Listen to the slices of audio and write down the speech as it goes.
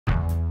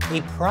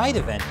A pride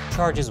event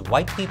charges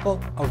white people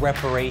a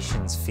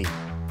reparations fee,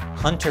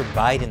 Hunter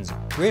Biden's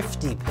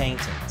grifty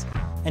paintings,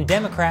 and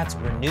Democrats'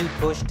 renewed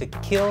push to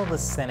kill the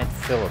Senate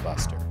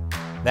filibuster.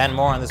 Then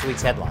more on this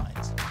week's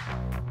headlines.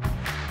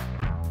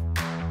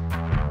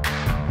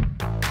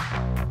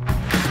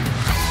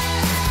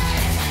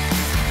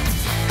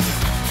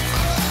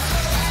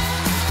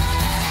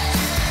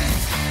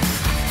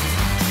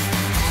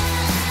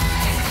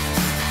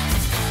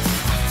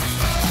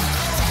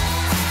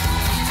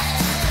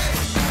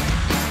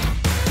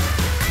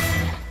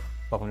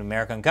 Welcome to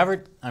America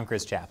Uncovered. I'm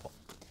Chris Chappell.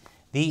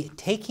 The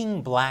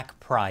Taking Black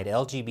Pride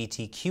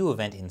LGBTQ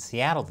event in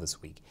Seattle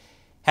this week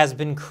has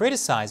been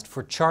criticized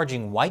for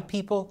charging white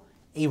people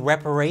a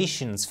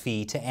reparations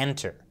fee to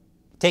enter.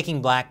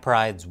 Taking Black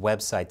Pride's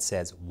website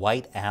says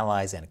white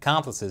allies and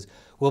accomplices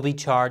will be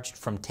charged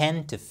from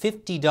 $10 to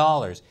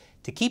 $50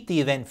 to keep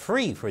the event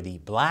free for the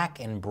black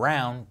and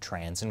brown,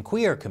 trans and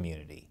queer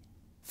community.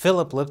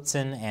 Philip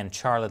Lipson and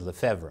Charlotte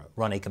Lefevre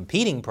run a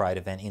competing Pride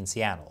event in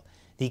Seattle,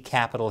 the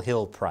Capitol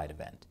Hill Pride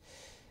event.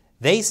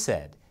 They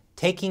said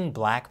taking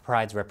Black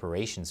Pride's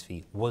reparations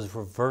fee was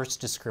reverse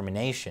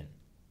discrimination,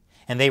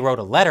 and they wrote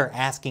a letter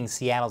asking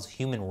Seattle's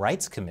Human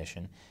Rights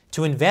Commission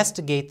to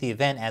investigate the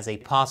event as a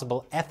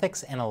possible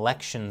ethics and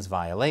elections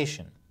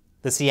violation.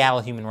 The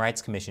Seattle Human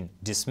Rights Commission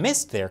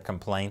dismissed their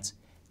complaints,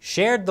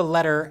 shared the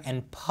letter,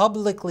 and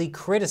publicly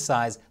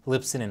criticized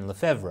Lipson and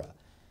Lefevre,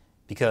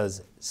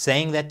 because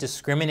saying that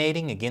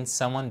discriminating against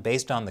someone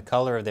based on the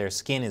color of their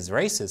skin is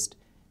racist.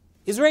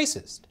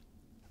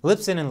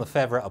 Lipson and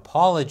Lefevre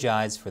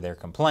apologized for their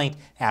complaint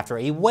after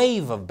a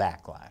wave of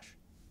backlash.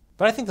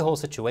 But I think the whole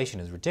situation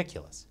is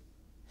ridiculous.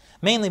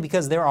 Mainly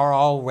because there are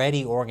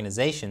already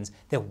organizations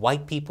that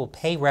white people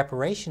pay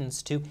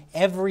reparations to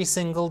every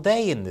single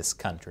day in this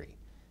country.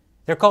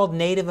 They're called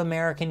Native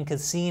American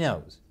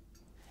casinos.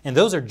 And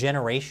those are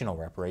generational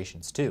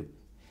reparations too,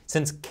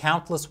 since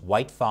countless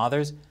white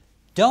fathers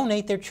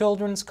donate their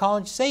children's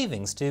college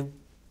savings to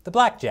the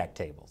blackjack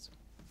tables.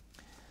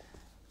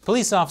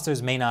 Police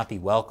officers may not be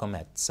welcome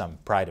at some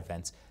Pride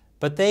events,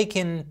 but they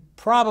can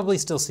probably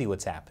still see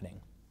what's happening.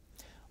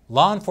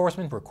 Law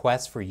enforcement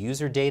requests for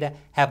user data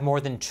have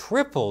more than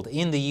tripled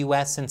in the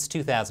U.S. since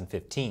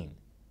 2015.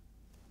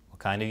 What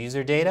kind of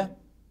user data?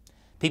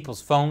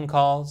 People's phone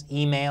calls,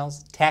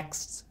 emails,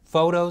 texts,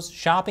 photos,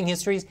 shopping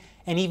histories,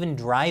 and even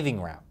driving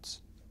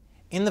routes.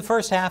 In the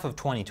first half of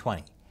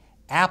 2020,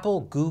 Apple,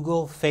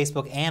 Google,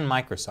 Facebook, and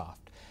Microsoft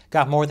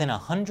got more than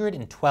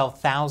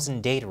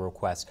 112,000 data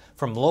requests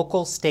from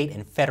local, state,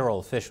 and federal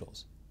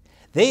officials.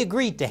 They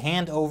agreed to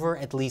hand over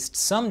at least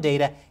some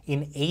data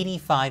in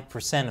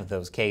 85% of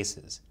those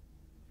cases.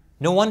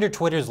 No wonder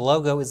Twitter's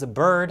logo is a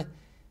bird,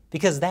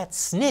 because that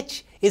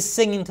snitch is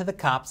singing to the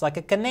cops like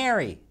a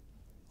canary.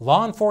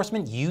 Law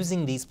enforcement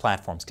using these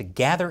platforms to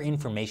gather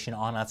information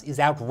on us is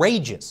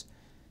outrageous.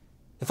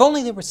 If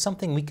only there was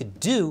something we could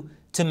do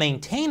to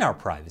maintain our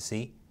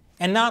privacy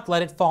and not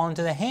let it fall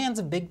into the hands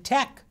of big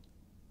tech.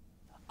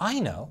 I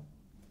know.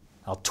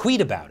 I'll tweet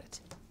about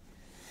it.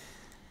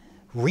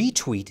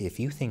 Retweet if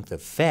you think the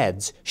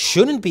feds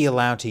shouldn't be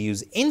allowed to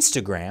use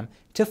Instagram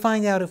to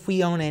find out if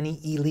we own any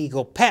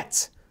illegal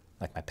pets,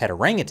 like my pet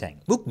orangutan,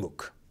 Mook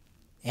Mook.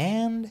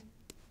 And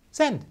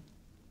send.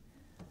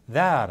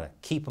 That ought to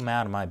keep them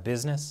out of my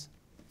business.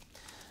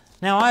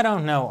 Now, I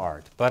don't know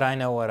art, but I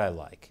know what I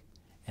like.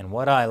 And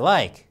what I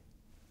like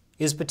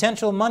is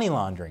potential money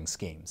laundering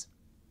schemes.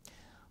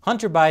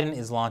 Hunter Biden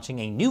is launching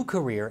a new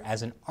career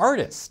as an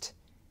artist.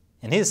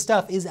 And his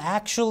stuff is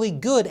actually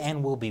good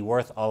and will be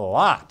worth a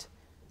lot,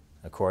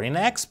 according to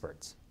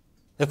experts.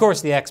 Of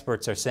course, the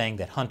experts are saying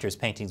that Hunter's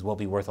paintings will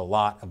be worth a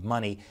lot of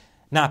money,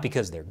 not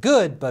because they're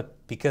good, but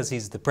because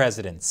he's the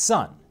president's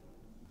son.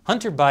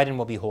 Hunter Biden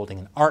will be holding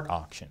an art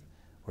auction,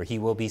 where he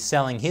will be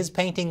selling his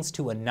paintings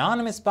to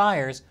anonymous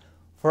buyers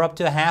for up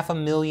to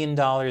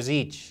 $500,000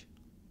 each.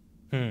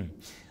 I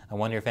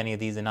wonder if any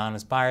of these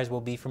anonymous buyers will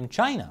be from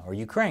China or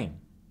Ukraine.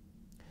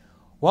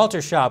 Walter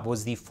Schaub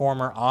was the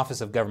former Office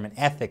of Government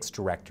Ethics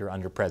Director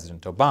under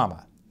President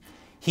Obama.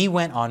 He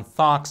went on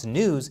Fox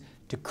News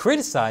to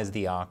criticize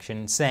the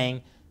auction,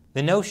 saying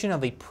the notion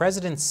of a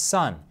president's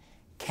son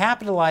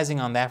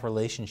capitalizing on that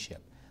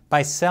relationship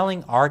by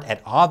selling art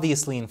at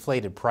obviously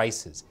inflated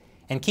prices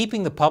and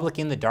keeping the public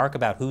in the dark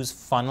about who's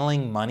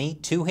funneling money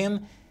to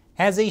him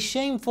has a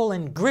shameful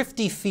and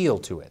grifty feel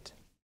to it.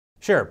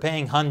 Sure,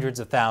 paying hundreds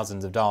of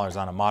thousands of dollars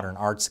on a modern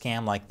art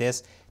scam like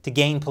this to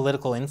gain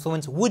political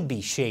influence would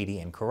be shady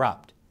and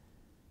corrupt.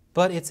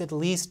 But it's at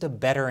least a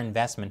better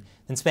investment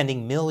than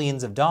spending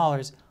millions of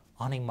dollars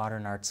on a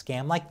modern art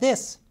scam like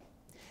this.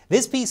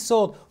 This piece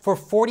sold for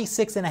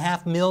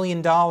 $46.5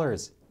 million.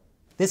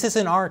 This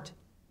isn't art.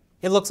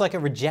 It looks like a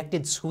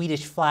rejected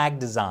Swedish flag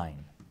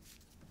design.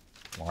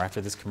 More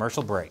after this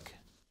commercial break.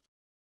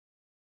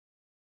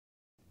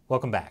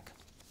 Welcome back.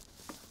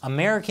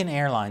 American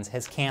Airlines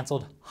has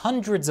canceled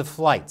hundreds of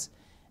flights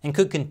and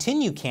could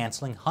continue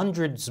canceling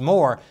hundreds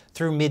more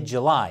through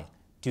mid-July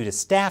due to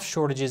staff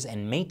shortages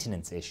and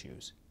maintenance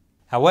issues.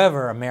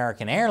 However,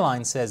 American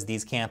Airlines says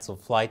these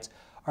canceled flights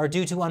are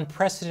due to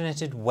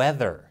unprecedented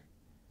weather,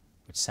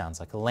 which sounds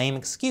like a lame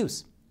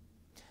excuse.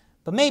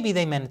 But maybe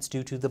they meant it's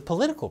due to the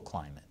political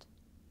climate.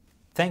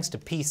 Thanks to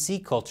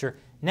PC culture,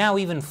 now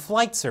even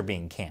flights are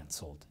being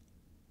canceled.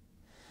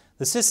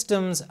 The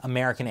systems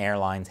American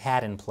Airlines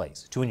had in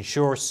place to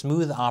ensure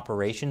smooth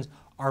operations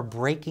are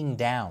breaking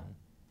down,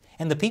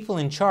 and the people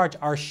in charge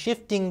are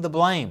shifting the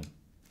blame.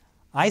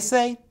 I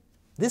say,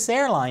 this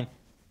airline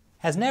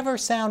has never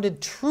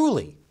sounded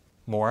truly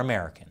more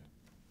American.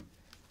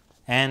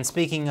 And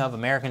speaking of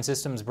American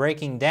systems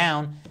breaking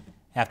down,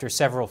 after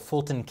several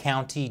Fulton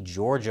County,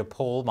 Georgia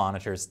poll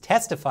monitors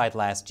testified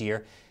last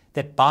year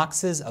that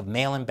boxes of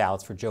mail-in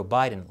ballots for Joe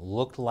Biden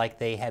looked like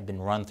they had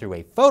been run through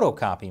a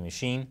photocopy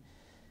machine,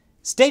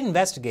 state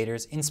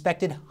investigators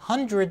inspected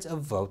hundreds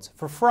of votes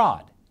for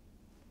fraud.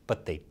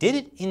 But they did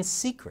it in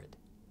secret.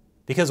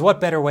 Because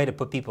what better way to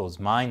put people's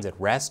minds at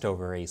rest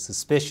over a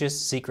suspicious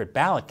secret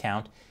ballot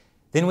count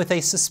than with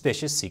a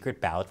suspicious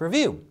secret ballot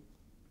review?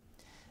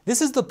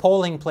 This is the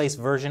polling place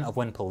version of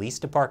when police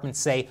departments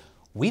say,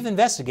 "We've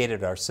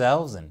investigated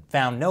ourselves and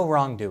found no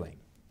wrongdoing."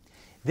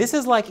 This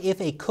is like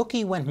if a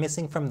cookie went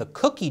missing from the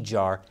cookie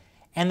jar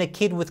and the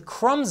kid with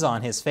crumbs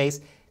on his face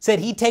said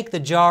he'd take the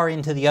jar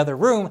into the other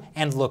room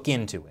and look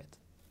into it.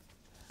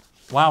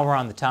 While we're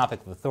on the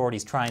topic of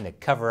authorities trying to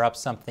cover up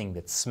something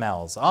that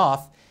smells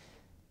off,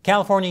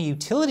 California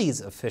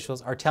utilities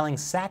officials are telling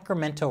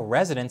Sacramento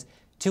residents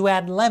to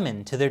add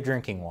lemon to their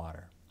drinking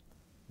water.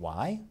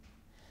 Why?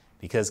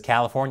 Because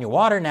California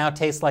water now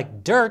tastes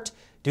like dirt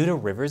due to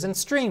rivers and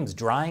streams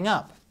drying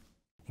up.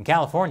 In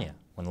California,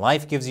 when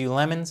life gives you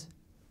lemons,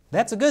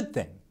 that's a good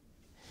thing,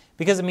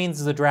 because it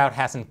means the drought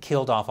hasn't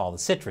killed off all the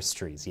citrus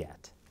trees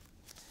yet.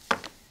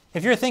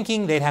 If you're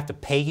thinking they'd have to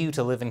pay you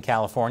to live in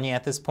California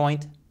at this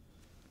point,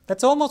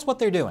 that's almost what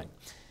they're doing,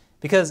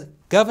 because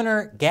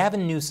Governor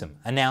Gavin Newsom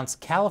announced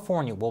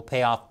California will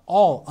pay off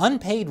all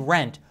unpaid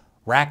rent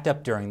racked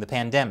up during the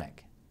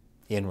pandemic.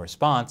 In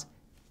response,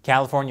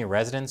 California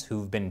residents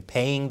who've been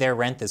paying their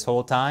rent this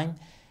whole time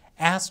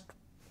asked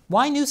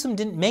why Newsom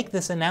didn't make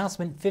this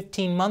announcement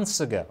 15 months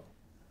ago.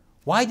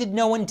 Why did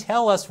no one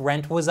tell us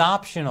rent was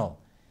optional?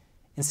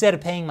 Instead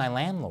of paying my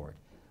landlord,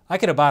 I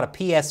could have bought a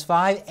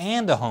PS5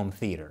 and a home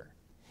theater.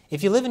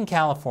 If you live in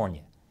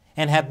California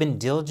and have been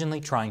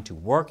diligently trying to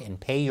work and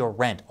pay your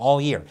rent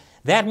all year,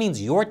 that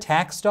means your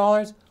tax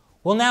dollars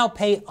will now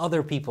pay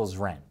other people's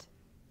rent.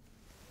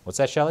 What's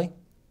that, Shelley?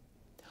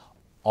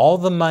 All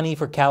the money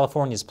for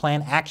California's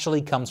plan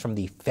actually comes from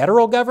the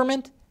federal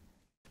government?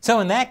 So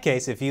in that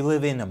case, if you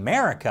live in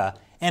America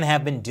and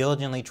have been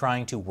diligently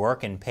trying to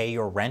work and pay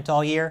your rent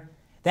all year,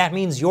 that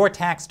means your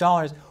tax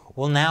dollars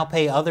will now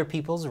pay other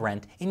people's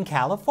rent in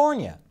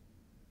California.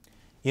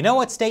 You know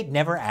what state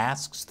never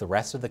asks the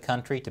rest of the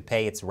country to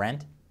pay its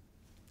rent?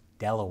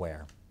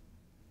 Delaware.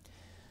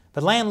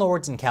 But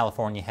landlords in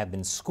California have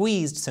been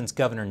squeezed since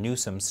Governor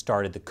Newsom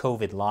started the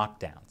COVID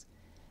lockdowns.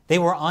 They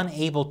were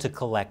unable to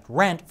collect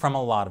rent from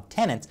a lot of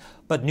tenants,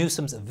 but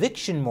Newsom's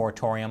eviction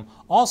moratorium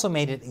also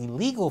made it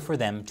illegal for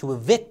them to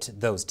evict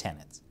those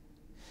tenants.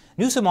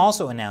 Newsom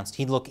also announced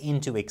he'd look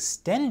into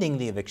extending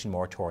the eviction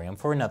moratorium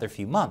for another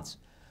few months,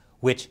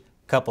 which,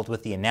 coupled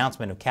with the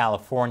announcement of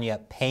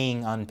California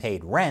paying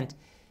unpaid rent,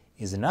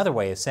 is another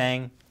way of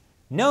saying,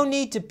 no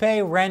need to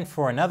pay rent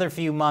for another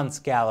few months,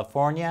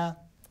 California.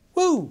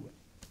 Woo!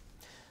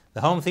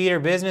 The home theater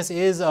business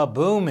is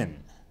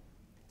a-boomin'.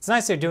 It's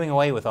nice they're doing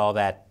away with all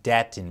that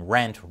debt and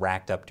rent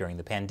racked up during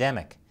the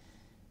pandemic.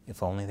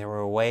 If only there were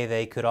a way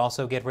they could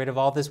also get rid of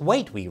all this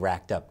weight we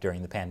racked up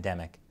during the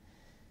pandemic.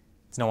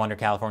 It's no wonder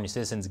California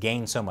citizens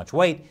gained so much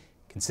weight,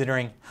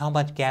 considering how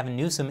much Gavin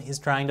Newsom is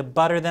trying to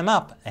butter them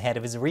up ahead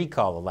of his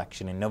recall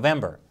election in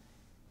November.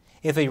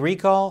 If a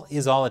recall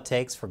is all it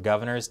takes for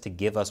governors to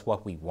give us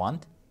what we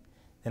want,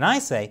 then I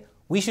say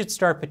we should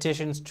start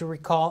petitions to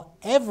recall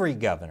every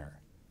governor.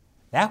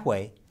 That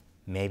way,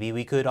 maybe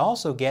we could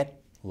also get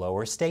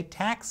lower state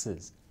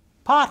taxes,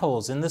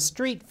 potholes in the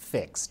street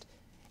fixed,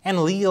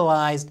 and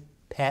legalized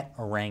pet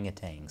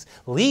orangutans.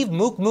 Leave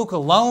Mook Mook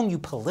alone, you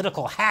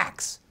political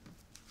hacks!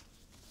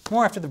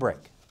 More after the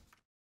break.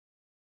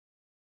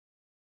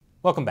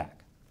 Welcome back.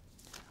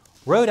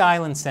 Rhode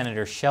Island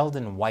Senator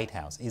Sheldon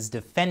Whitehouse is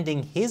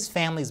defending his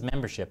family's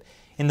membership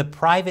in the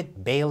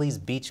private Bailey's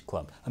Beach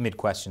Club amid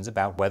questions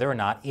about whether or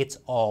not it's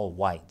all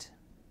white.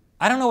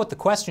 I don't know what the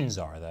questions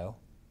are, though.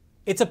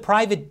 It's a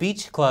private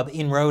beach club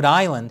in Rhode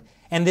Island,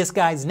 and this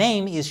guy's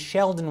name is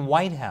Sheldon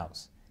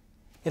Whitehouse.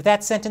 If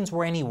that sentence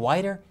were any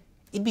whiter,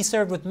 it'd be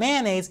served with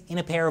mayonnaise in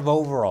a pair of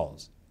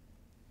overalls.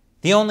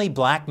 The only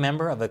black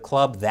member of a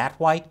club that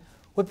white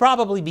would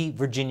probably be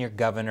Virginia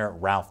Governor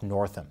Ralph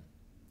Northam.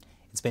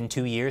 It's been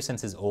 2 years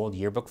since his old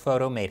yearbook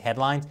photo made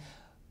headlines,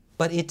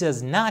 but it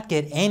does not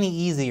get any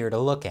easier to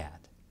look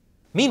at.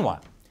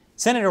 Meanwhile,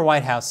 Senator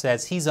Whitehouse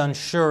says he's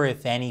unsure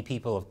if any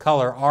people of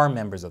color are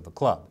members of the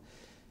club,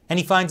 and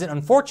he finds it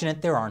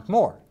unfortunate there aren't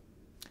more.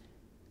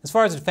 As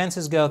far as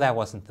defenses go, that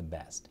wasn't the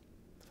best.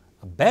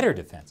 A better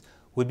defense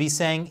would be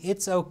saying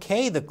it's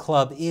okay the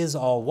club is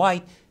all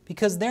white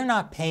because they're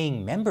not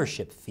paying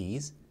membership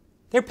fees,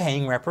 they're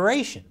paying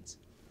reparations.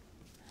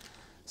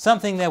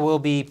 Something that we'll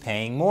be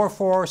paying more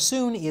for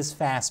soon is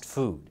fast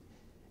food,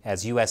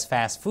 as U.S.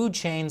 fast food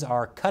chains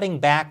are cutting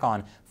back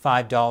on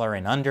 $5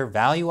 and under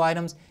value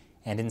items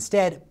and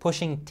instead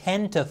pushing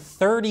 $10 to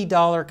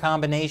 $30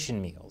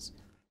 combination meals.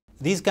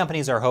 These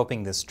companies are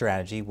hoping this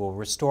strategy will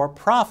restore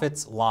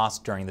profits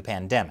lost during the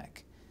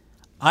pandemic.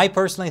 I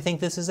personally think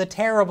this is a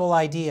terrible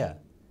idea.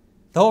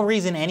 The whole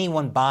reason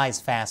anyone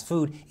buys fast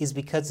food is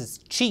because it's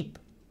cheap.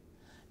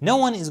 No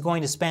one is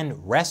going to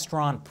spend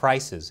restaurant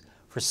prices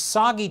for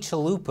soggy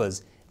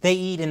chalupas they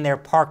eat in their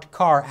parked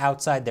car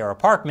outside their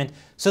apartment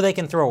so they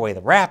can throw away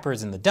the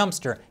wrappers in the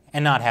dumpster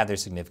and not have their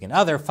significant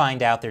other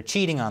find out they're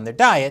cheating on their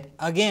diet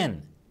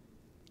again.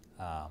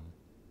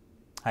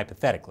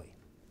 Hypothetically.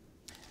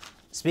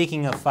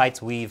 Speaking of fights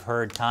we've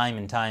heard time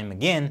and time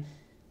again,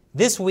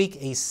 this week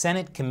a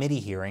Senate committee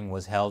hearing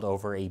was held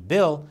over a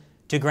bill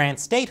to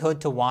grant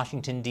statehood to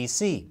Washington,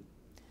 D.C.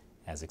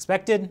 As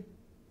expected,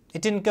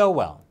 it didn't go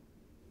well.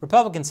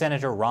 Republican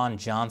Senator Ron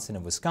Johnson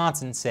of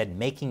Wisconsin said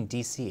making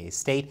D.C. a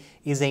state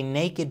is a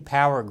naked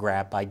power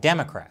grab by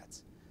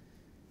Democrats.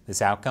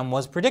 This outcome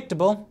was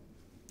predictable.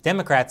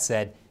 Democrats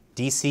said,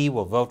 D.C.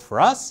 will vote for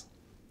us,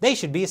 they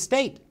should be a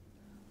state.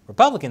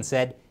 Republicans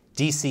said,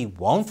 D.C.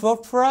 won't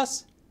vote for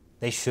us,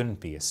 they shouldn't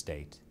be a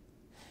state.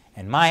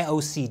 And my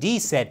OCD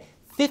said,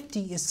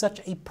 50 is such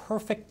a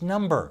perfect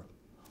number.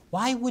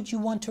 Why would you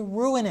want to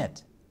ruin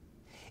it?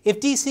 If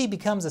D.C.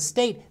 becomes a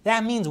state,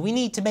 that means we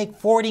need to make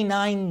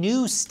 49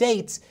 new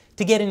states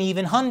to get an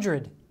even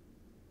 100.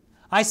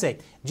 I say,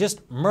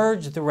 just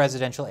merge the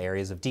residential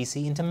areas of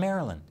D.C. into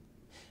Maryland.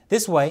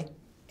 This way,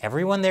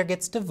 everyone there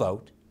gets to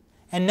vote,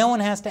 and no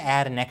one has to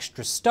add an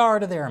extra star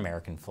to their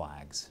American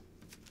flags.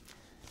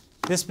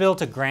 This bill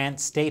to grant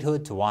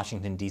statehood to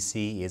Washington,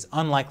 D.C. is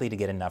unlikely to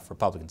get enough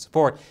Republican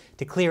support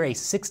to clear a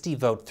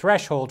 60-vote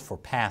threshold for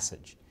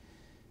passage.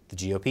 The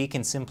GOP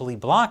can simply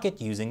block it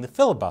using the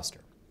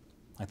filibuster,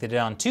 like they did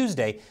on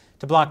Tuesday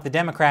to block the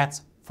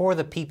Democrats' For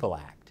the People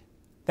Act.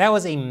 That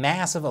was a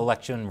massive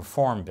election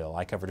reform bill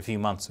I covered a few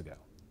months ago.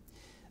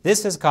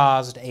 This has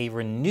caused a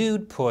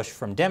renewed push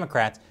from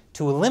Democrats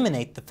to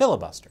eliminate the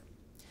filibuster.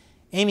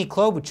 Amy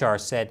Klobuchar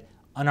said,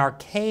 an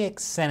archaic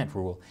Senate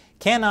rule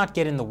cannot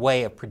get in the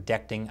way of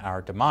protecting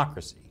our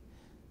democracy.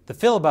 The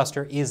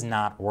filibuster is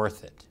not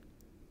worth it.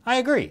 I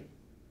agree.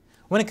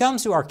 When it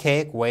comes to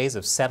archaic ways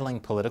of settling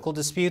political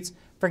disputes,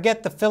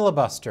 forget the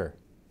filibuster.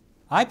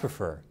 I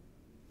prefer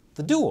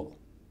the duel.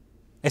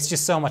 It's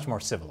just so much more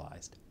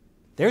civilized.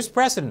 There's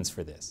precedence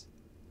for this.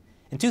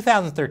 In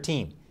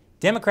 2013,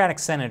 Democratic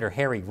Senator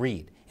Harry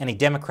Reid and a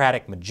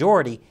Democratic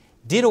majority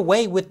did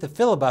away with the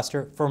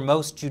filibuster for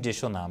most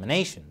judicial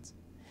nominations.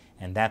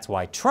 And that's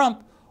why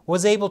Trump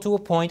was able to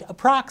appoint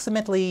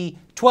approximately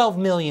 12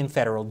 million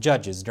federal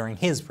judges during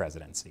his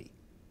presidency.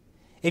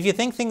 If you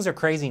think things are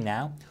crazy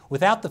now,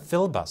 without the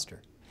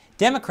filibuster,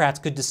 Democrats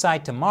could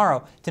decide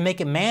tomorrow to make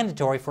it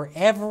mandatory for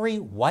every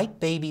white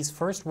baby's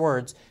first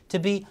words to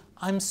be,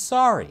 "I'm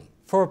sorry,"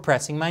 for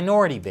oppressing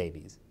minority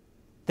babies.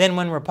 Then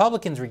when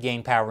Republicans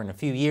regain power in a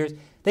few years,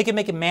 they could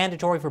make it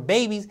mandatory for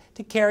babies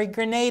to carry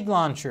grenade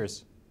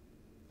launchers.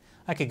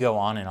 I could go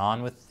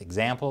on with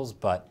examples,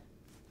 but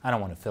I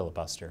don't want to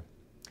filibuster,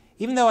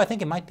 even though I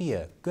think it might be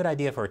a good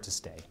idea for it to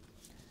stay.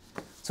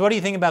 So what do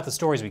you think about the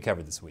stories we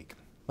covered this week?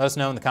 Let us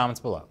know in the comments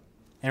below.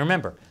 And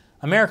remember,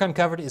 America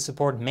Uncovered is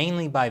supported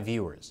mainly by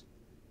viewers.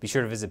 Be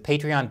sure to visit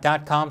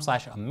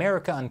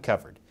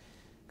patreon.com/AmericaUncovered.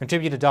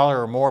 Contribute $1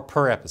 or more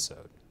per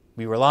episode.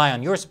 We rely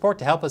on your support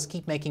to help us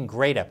keep making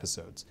great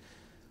episodes.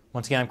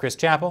 Once again, I'm Chris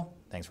Chappell.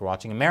 Thanks for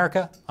watching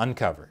America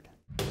Uncovered.